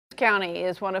County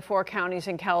is one of 4 counties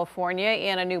in California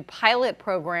in a new pilot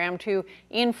program to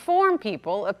inform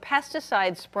people of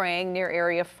pesticide spraying near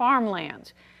area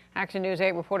farmlands. Action News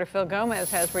 8 reporter Phil Gomez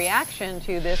has reaction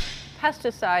to this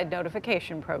pesticide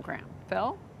notification program.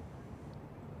 Phil?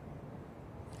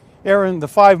 Aaron, the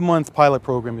 5-month pilot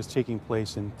program is taking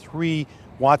place in 3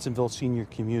 Watsonville senior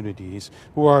communities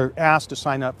who are asked to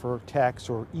sign up for text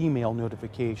or email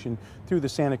notification through the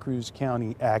Santa Cruz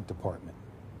County Ag Department.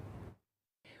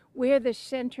 We're the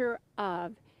center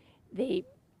of the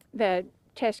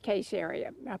test case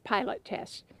area, a pilot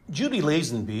test. Judy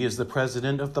Lazenby is the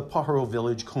president of the Pajaro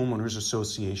Village Homeowners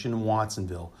Association in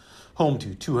Watsonville, home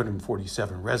to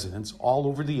 247 residents, all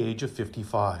over the age of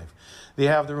 55. They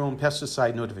have their own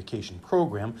pesticide notification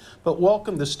program, but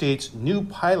welcome the state's new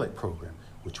pilot program,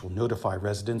 which will notify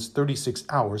residents 36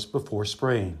 hours before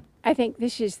spraying. I think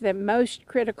this is the most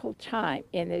critical time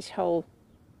in this whole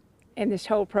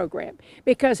program,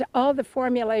 because all the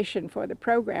formulation for the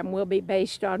program will be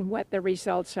based on what the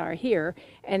results are here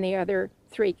and the other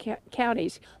 3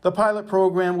 counties. The pilot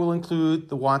program will include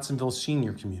the Watsonville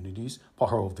senior communities,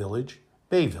 Pajaro Village,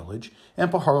 Bay Village,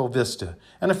 and Pajaro Vista,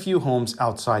 and a few homes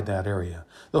outside that area.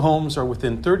 The homes are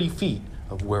within 30 feet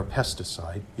of where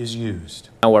pesticide is used.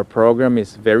 Our program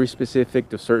is very specific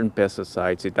to certain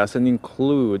pesticides. It doesn't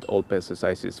include all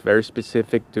pesticides. It's very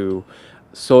specific to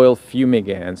soil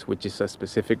fumigants, which is a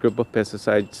specific group of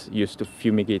pesticides used to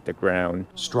fumigate the ground.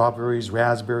 Strawberries,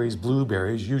 raspberries,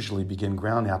 blueberries usually begin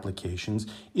ground applications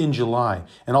in July,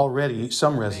 and already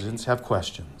some residents have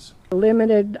questions.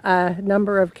 Limited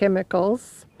number of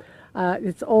chemicals.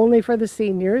 It's only for the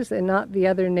seniors and not the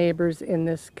other neighbors in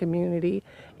this community,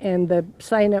 and the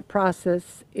sign-up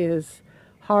process is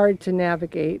hard to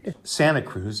navigate. Santa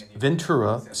Cruz,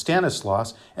 Ventura,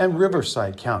 Stanislaus, and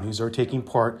Riverside counties are taking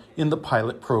part in the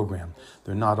pilot program.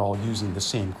 They're not all using the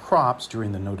same crops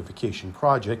during the notification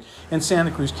project, and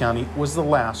Santa Cruz County was the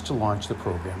last to launch the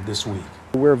program this week.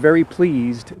 We're very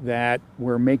pleased that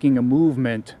we're making a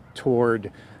movement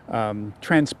toward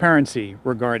transparency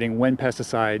regarding when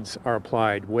pesticides are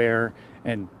applied, where,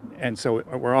 and so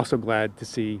we're also glad to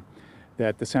see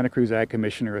that the Santa Cruz Ag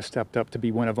Commissioner has stepped up to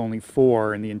be one of only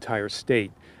 4 in the entire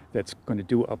state that's going to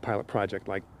do a pilot project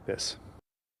like this.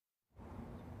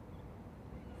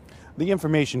 The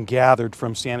information gathered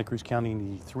from Santa Cruz County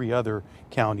and the 3 other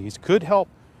counties could help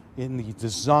in the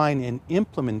design and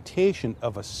implementation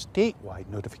of a statewide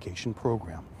notification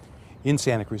program. In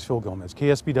Santa Cruz, Phil Gomez,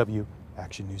 KSBW,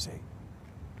 Action News 8.